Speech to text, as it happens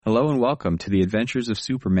Hello and welcome to the Adventures of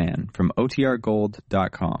Superman from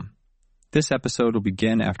OTRGold.com. This episode will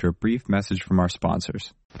begin after a brief message from our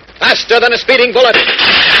sponsors. Faster than a speeding bullet.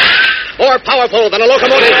 More powerful than a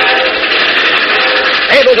locomotive.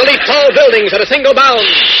 Able to leap tall buildings at a single bound.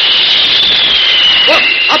 Look,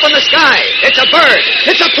 up in the sky. It's a bird.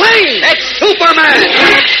 It's a plane. It's Superman.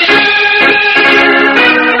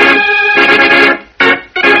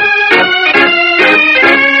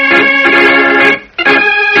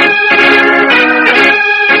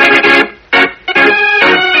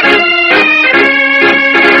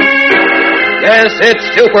 Yes, it's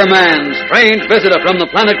Superman, strange visitor from the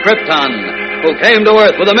planet Krypton, who came to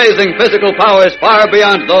Earth with amazing physical powers far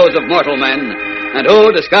beyond those of mortal men, and who,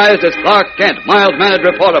 disguised as Clark Kent, mild-mannered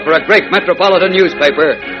reporter for a great metropolitan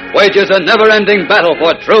newspaper, wages a never-ending battle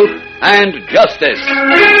for truth and justice.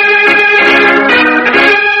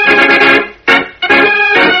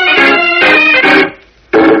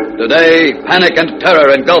 Today, panic and terror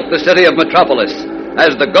engulf the city of Metropolis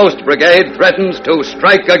as the Ghost Brigade threatens to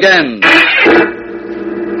strike again.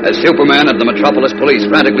 As Superman and the Metropolis Police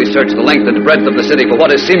frantically search the length and breadth of the city for what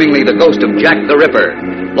is seemingly the ghost of Jack the Ripper,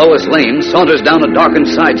 Lois Lane saunters down a darkened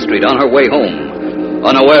side street on her way home,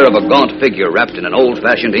 unaware of a gaunt figure wrapped in an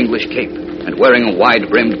old-fashioned English cape and wearing a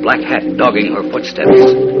wide-brimmed black hat dogging her footsteps.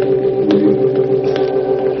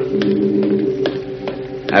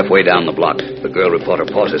 Halfway down the block, the girl reporter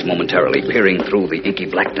pauses momentarily, peering through the inky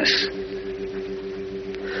blackness.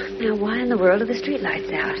 Now, why in the world are the streetlights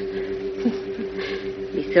out?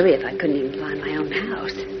 It'd be silly if I couldn't even find my own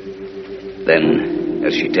house. Then,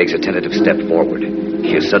 as she takes a tentative step forward,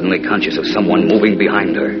 she is suddenly conscious of someone moving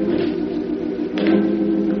behind her.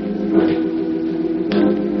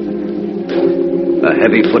 A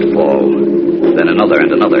heavy footfall, then another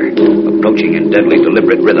and another, approaching in deadly,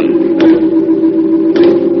 deliberate rhythm.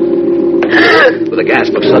 With a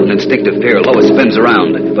gasp of sudden instinctive fear, Lois spins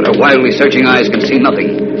around, but her wildly searching eyes can see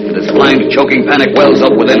nothing. And as blind, choking panic wells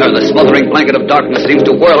up within her, the smothering blanket of darkness seems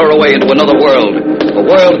to whirl her away into another world. A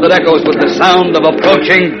world that echoes with the sound of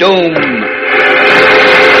approaching doom.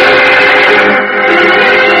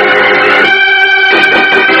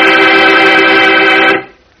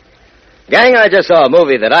 Gang, I just saw a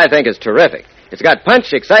movie that I think is terrific. It's got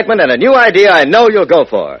punch, excitement, and a new idea I know you'll go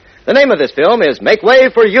for. The name of this film is Make Way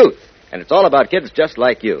for Youth. And it's all about kids just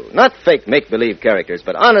like you. Not fake make-believe characters,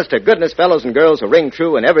 but honest-to-goodness fellows and girls who ring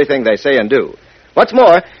true in everything they say and do. What's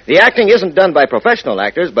more, the acting isn't done by professional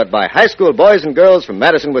actors, but by high school boys and girls from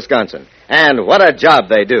Madison, Wisconsin. And what a job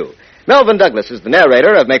they do. Melvin Douglas is the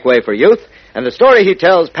narrator of Make Way for Youth, and the story he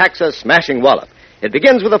tells packs a smashing wallop. It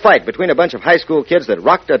begins with a fight between a bunch of high school kids that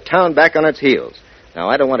rocked a town back on its heels. Now,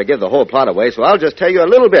 I don't want to give the whole plot away, so I'll just tell you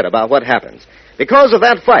a little bit about what happens. Because of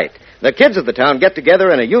that fight, the kids of the town get together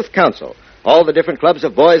in a youth council. All the different clubs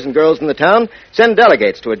of boys and girls in the town send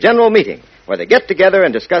delegates to a general meeting where they get together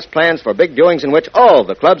and discuss plans for big doings in which all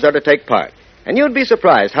the clubs are to take part. And you'd be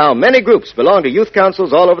surprised how many groups belong to youth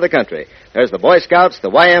councils all over the country. There's the Boy Scouts, the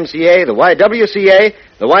YMCA, the YWCA,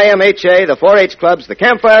 the YMHA, the 4-H clubs, the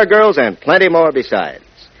Campfire Girls, and plenty more besides.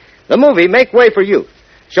 The movie Make Way for Youth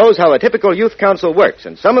shows how a typical youth council works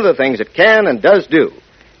and some of the things it can and does do.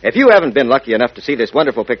 If you haven't been lucky enough to see this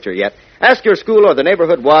wonderful picture yet, ask your school or the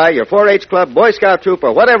neighborhood Y, your 4-H club, Boy Scout troop,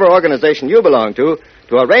 or whatever organization you belong to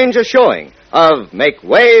arrange a showing of Make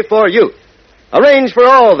Way for Youth. Arrange for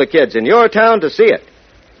all the kids in your town to see it.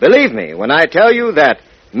 Believe me when I tell you that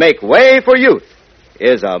Make Way for Youth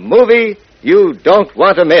is a movie you don't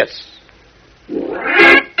want to miss.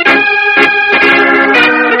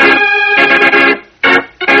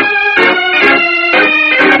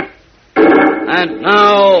 And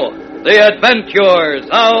now, the adventures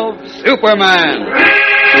of Superman.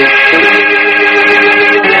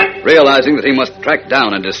 Realizing that he must track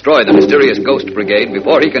down and destroy the mysterious Ghost Brigade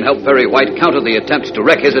before he can help Perry White counter the attempts to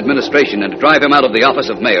wreck his administration and drive him out of the office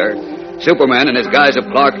of mayor, Superman, in his guise of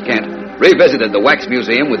Clark Kent, revisited the Wax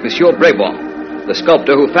Museum with Monsieur Brabant, the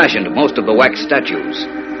sculptor who fashioned most of the wax statues.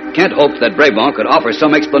 Kent hoped that Brabant could offer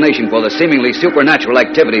some explanation for the seemingly supernatural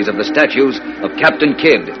activities of the statues of Captain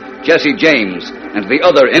Kidd, Jesse James, and the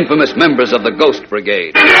other infamous members of the Ghost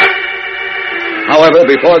Brigade. However,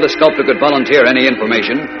 before the sculptor could volunteer any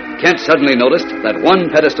information, Kent suddenly noticed that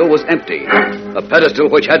one pedestal was empty, a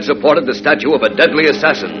pedestal which had supported the statue of a deadly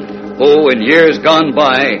assassin who, in years gone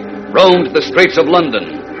by, roamed the streets of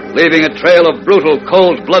London, leaving a trail of brutal,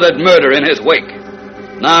 cold-blooded murder in his wake.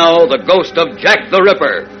 Now the ghost of Jack the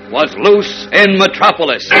Ripper was loose in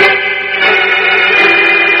Metropolis.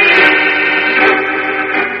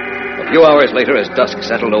 A few hours later, as dusk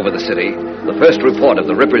settled over the city, the first report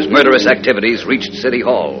of the Ripper's murderous activities reached City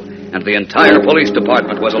Hall, and the entire police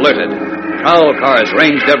department was alerted. Prowl cars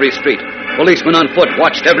ranged every street. Policemen on foot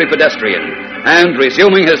watched every pedestrian. And,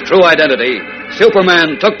 resuming his true identity,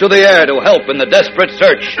 Superman took to the air to help in the desperate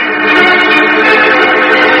search.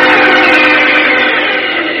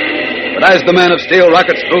 But as the Man of Steel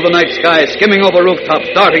rockets through the night sky, skimming over rooftops,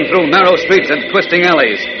 darting through narrow streets and twisting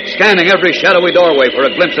alleys, scanning every shadowy doorway for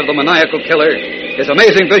a glimpse of the maniacal killer, his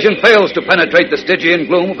amazing vision fails to penetrate the Stygian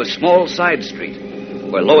gloom of a small side street,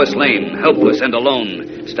 where Lois Lane, helpless and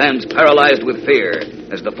alone, stands paralyzed with fear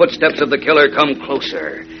as the footsteps of the killer come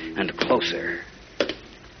closer and closer.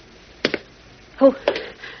 Who's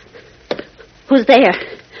there?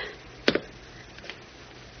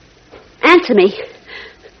 Answer me.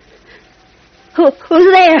 Who's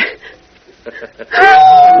there?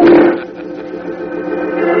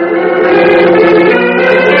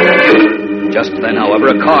 Just then, however,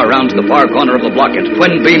 a car rounds the far corner of the block, and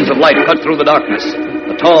twin beams of light cut through the darkness.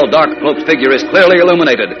 The tall, dark-cloaked figure is clearly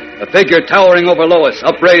illuminated, a figure towering over Lois,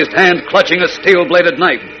 upraised hand clutching a steel-bladed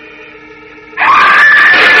knife.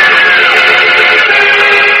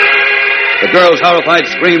 The girl's horrified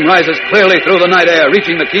scream rises clearly through the night air,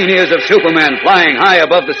 reaching the keen ears of Superman flying high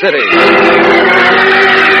above the city.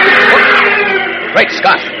 Great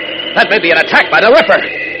Scott! That may be an attack by the Ripper!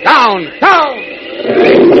 Down! Down!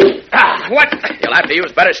 What? You'll have to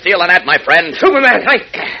use better steel than that, my friend. Superman, I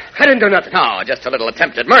didn't do nothing. No, just a little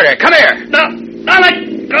attempted murder. Come here. No, let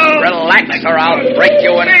go. Relax or I'll break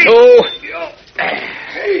you in two.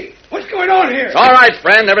 Hey, what's going on here? It's all right,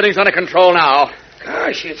 friend. Everything's under control now.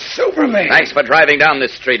 Gosh, it's Superman. Thanks for driving down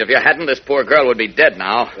this street. If you hadn't, this poor girl would be dead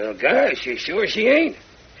now. Well, gosh, you sure she ain't?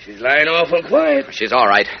 She's lying awful quiet. She's all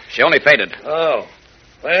right. She only fainted. Oh.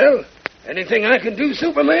 Well, anything I can do,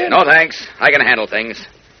 Superman? No, thanks. I can handle things.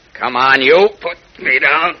 Come on, you. Put me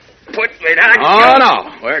down. Put me down. Oh,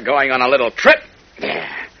 no. We're going on a little trip.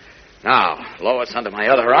 Yeah. Now, Lois under my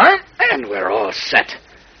other arm, and we're all set.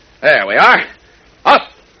 There we are.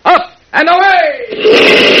 Up, up, and away!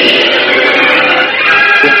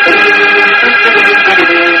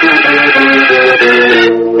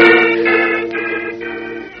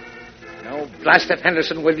 Now, blast it,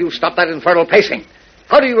 Henderson, will you stop that infernal pacing?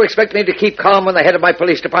 How do you expect me to keep calm when the head of my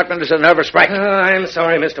police department is a nervous wreck? I'm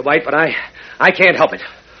sorry, Mr. White, but I can't help it.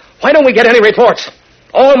 Why don't we get any reports?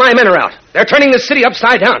 All my men are out. They're turning the city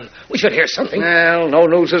upside down. We should hear something. Well, no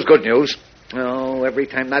news is good news. Oh, every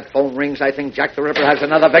time that phone rings, I think Jack the Ripper has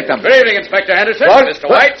another victim. Good evening, Inspector Henderson. What? Mr.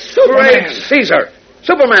 White. Superman! Caesar!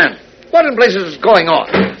 Superman! What in blazes is going on?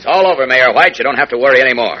 It's all over, Mayor White. You don't have to worry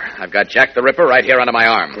anymore. I've got Jack the Ripper right here under my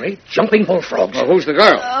arm. Great jumping bullfrogs. Well, who's the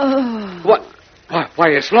girl? Oh. What? Why,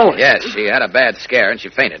 you're slow. Yes, she had a bad scare, and she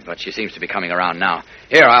fainted, but she seems to be coming around now.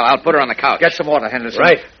 Here, I'll put her on the couch. Get some water, Henderson.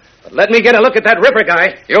 Right. But let me get a look at that Ripper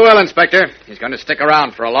guy. You will, Inspector. He's going to stick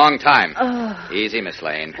around for a long time. Oh. Easy, Miss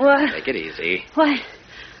Lane. What? Take it easy. Why,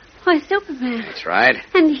 Superman. That's right.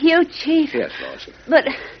 And you, Chief. Yes, Lois. But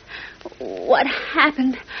what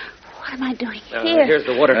happened? What am I doing here? Here's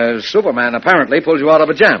the water. Superman apparently pulled you out of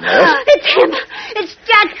a jam, Lois. It's him. It's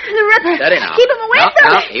Jack the Ripper. Steady now. Keep him away from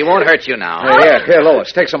No, me. he won't hurt you now. Here,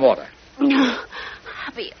 Lois, take some water. No,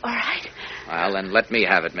 I'll be all right. Well, then let me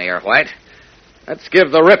have it, Mayor White. Let's give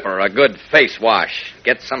the Ripper a good face wash.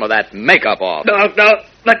 Get some of that makeup off. No,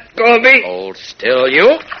 let go of me. Hold still,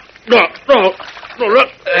 you. No, look.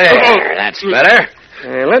 There, that's better.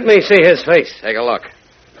 Let me see his face. Take a look.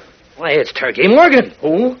 Why, it's Turkey Morgan.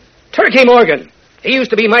 Who? Turkey Morgan. He used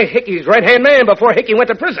to be Mike Hickey's right-hand man before Hickey went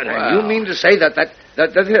to prison. Well. You mean to say that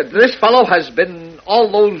this fellow has been all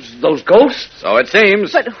those ghosts? So it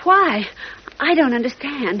seems. But why? I don't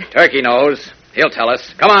understand. Turkey knows. He'll tell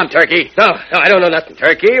us. Come on, Turkey. No, I don't know nothing.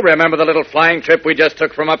 Turkey, remember the little flying trip we just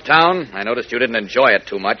took from uptown? I noticed you didn't enjoy it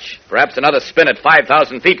too much. Perhaps another spin at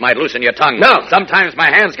 5,000 feet might loosen your tongue. No. Sometimes my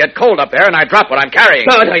hands get cold up there and I drop what I'm carrying.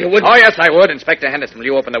 No, you wouldn't. Oh, yes, I would. Inspector Henderson, will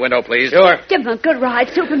you open the window, please? Sure. Give him a good ride,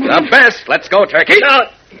 Superman. The best. Let's go, Turkey. No,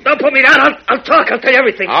 don't put me down. I'll talk. I'll tell you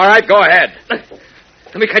everything. All right, go ahead.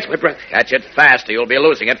 Let me catch my breath. Catch it fast or you'll be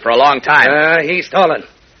losing it for a long time. He's stalling.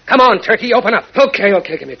 Come on, Turkey, open up. Okay,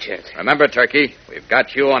 give me a chance. Remember, Turkey, we've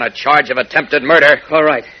got you on a charge of attempted murder. All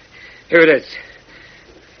right. Here it is.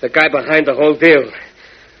 The guy behind the whole deal.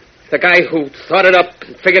 The guy who thought it up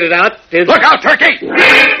and figured it out is... Look out, Turkey!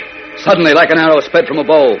 Suddenly, like an arrow sped from a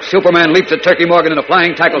bow, Superman leaps at Turkey Morgan in a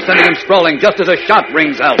flying tackle, sending him sprawling just as a shot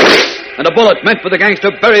rings out. And a bullet meant for the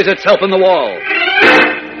gangster buries itself in the wall.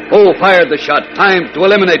 Who fired the shot, timed to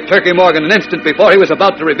eliminate Turkey Morgan an instant before he was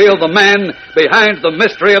about to reveal the man behind the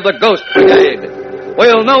mystery of the Ghost Brigade.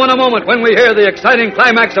 We'll know in a moment when we hear the exciting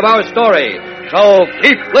climax of our story. So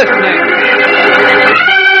keep listening.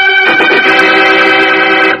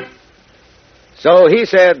 So he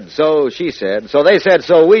said, so she said, so they said,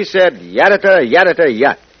 so we said, yatta, yatta,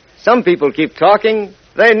 yat. Some people keep talking,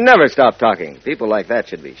 they never stop talking. People like that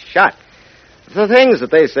should be shot. The things that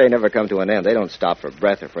they say never come to an end. They don't stop for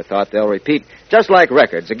breath or for thought. They'll repeat, just like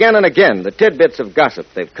records, again and again, the tidbits of gossip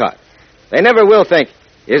they've caught. They never will think,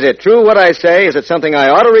 is it true what I say? Is it something I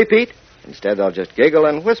ought to repeat? Instead, they'll just giggle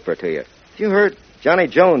and whisper to you. You heard Johnny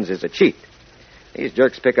Jones is a cheat. These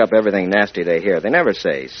jerks pick up everything nasty they hear. They never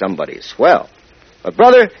say, somebody's swell. But,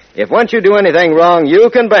 brother, if once you do anything wrong,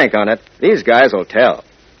 you can bank on it. These guys will tell.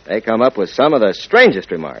 They come up with some of the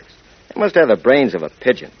strangest remarks. They must have the brains of a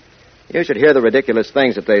pigeon. You should hear the ridiculous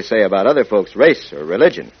things that they say about other folks' race or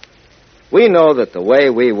religion. We know that the way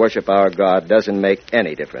we worship our God doesn't make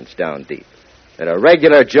any difference down deep. That a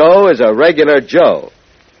regular Joe is a regular Joe.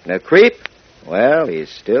 And a creep, well, he's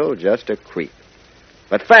still just a creep.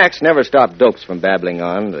 But facts never stop dopes from babbling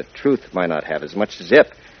on. The truth might not have as much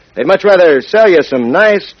zip. They'd much rather sell you some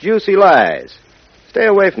nice, juicy lies. Stay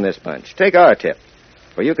away from this bunch. Take our tip.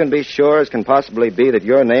 For you can be sure as can possibly be that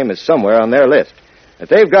your name is somewhere on their list. If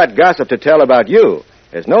they've got gossip to tell about you,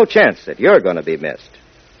 there's no chance that you're going to be missed.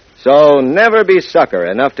 So never be sucker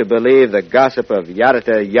enough to believe the gossip of yatta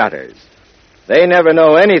yatters. They never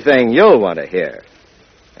know anything you'll want to hear.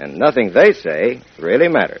 And nothing they say really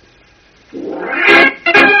matters.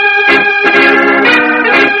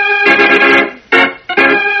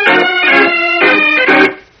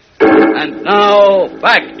 And now,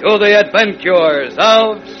 back to the adventures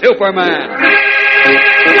of Superman.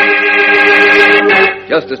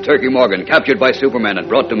 Just as Turkey Morgan, captured by Superman and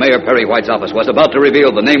brought to Mayor Perry White's office, was about to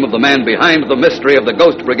reveal the name of the man behind the mystery of the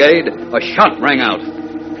Ghost Brigade, a shot rang out.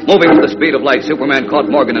 Moving with the speed of light, Superman caught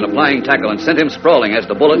Morgan in a flying tackle and sent him sprawling as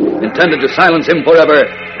the bullet, intended to silence him forever,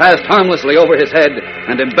 passed harmlessly over his head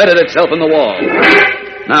and embedded itself in the wall.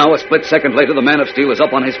 Now, a split second later, the Man of Steel is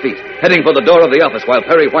up on his feet, heading for the door of the office, while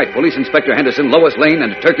Perry White, Police Inspector Henderson, Lois Lane,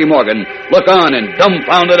 and Turkey Morgan look on in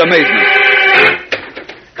dumbfounded amazement.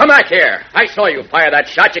 Come back here. I saw you fire that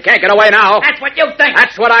shot. You can't get away now. That's what you think.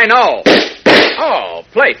 That's what I know. Oh,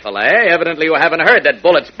 playful, eh? Evidently you haven't heard that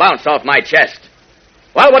bullets bounce off my chest.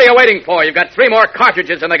 Well, what are you waiting for? You've got 3 more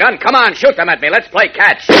cartridges in the gun. Come on, shoot them at me. Let's play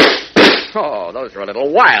catch. Oh, those are a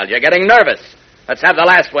little wild. You're getting nervous. Let's have the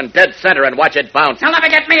last one dead center and watch it bounce. You'll never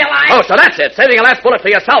get me alive. Oh, so that's it. Saving a last bullet for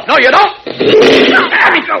yourself. No, you don't.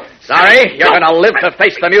 Let me go. Sorry, you're going to live to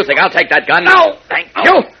face the music. I'll take that gun. No, thank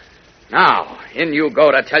you. Now, in you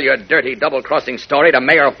go to tell your dirty double-crossing story to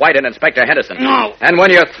Mayor White and Inspector Henderson. No. And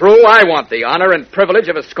when you're through, I want the honor and privilege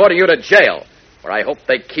of escorting you to jail, where I hope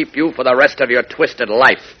they keep you for the rest of your twisted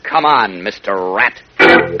life. Come on, Mr. Rat.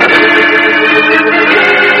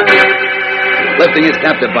 Lifting his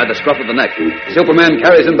captive by the scruff of the neck, Superman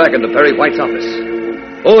carries him back into Perry White's office.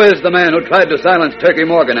 Who is the man who tried to silence Turkey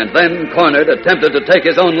Morgan and then, cornered, attempted to take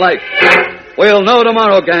his own life? We'll know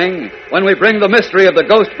tomorrow, gang, when we bring the mystery of the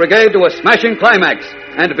Ghost Brigade to a smashing climax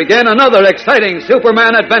and begin another exciting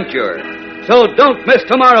Superman adventure. So don't miss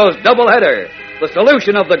tomorrow's doubleheader, the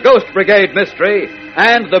solution of the Ghost Brigade mystery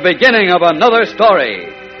and the beginning of another story.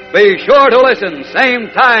 Be sure to listen, same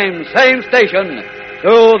time, same station,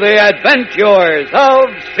 to the adventures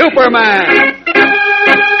of Superman.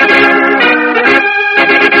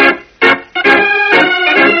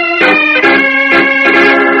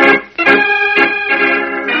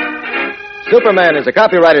 Superman is a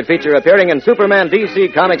copyrighted feature appearing in Superman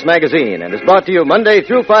DC Comics magazine and is brought to you Monday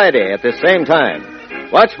through Friday at this same time.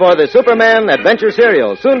 Watch for the Superman Adventure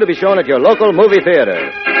serial, soon to be shown at your local movie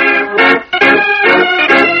theater.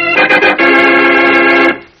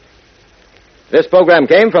 This program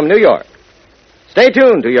came from New York. Stay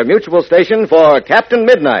tuned to your mutual station for Captain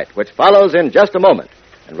Midnight, which follows in just a moment.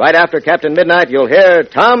 And right after Captain Midnight, you'll hear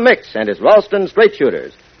Tom Mix and his Ralston Straight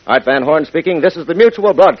Shooters. Art Van Horn speaking. This is the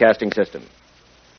Mutual Broadcasting System.